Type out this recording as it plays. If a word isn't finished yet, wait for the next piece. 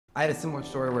I had a similar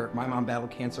story where my mom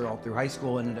battled cancer all through high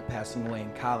school, ended up passing away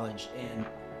in college. And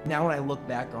now when I look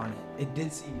back on it, it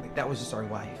did seem like that was just our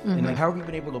life. And like, how have you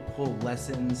been able to pull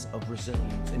lessons of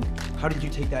resilience? And how did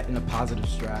you take that in a positive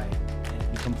stride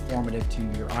and become formative to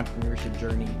your entrepreneurship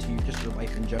journey, to just your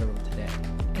life in general today?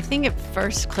 I think it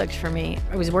first clicked for me.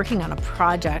 I was working on a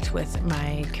project with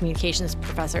my communications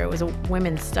professor. It was a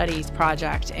women's studies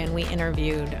project, and we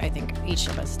interviewed, I think each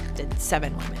of us did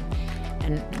 7 women.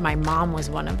 And my mom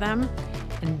was one of them.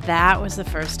 And that was the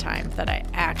first time that I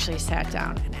actually sat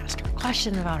down and asked her a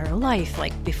question about her life,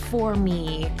 like before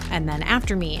me and then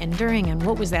after me and during, and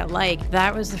what was that like?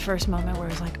 That was the first moment where I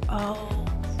was like, oh,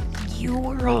 you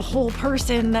were a whole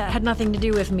person that had nothing to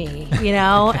do with me, you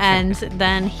know? And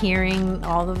then hearing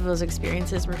all of those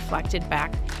experiences reflected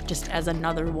back just as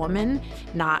another woman,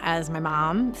 not as my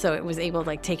mom. So it was able to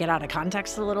like take it out of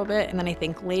context a little bit. And then I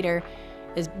think later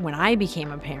is when I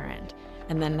became a parent.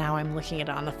 And then now I'm looking at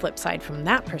it on the flip side from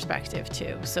that perspective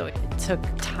too. So it took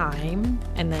time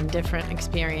and then different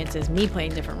experiences, me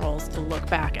playing different roles, to look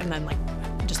back and then like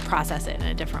just process it in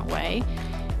a different way.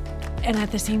 And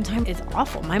at the same time, it's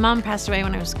awful. My mom passed away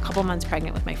when I was a couple months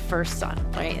pregnant with my first son,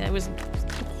 right? It was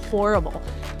horrible.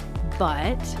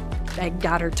 But I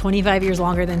got her 25 years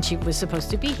longer than she was supposed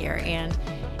to be here. And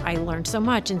I learned so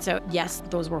much. And so, yes,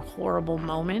 those were horrible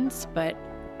moments, but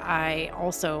I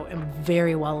also am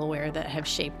very well aware that have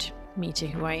shaped me to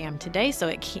who I am today. So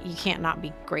you can't not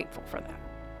be grateful for that.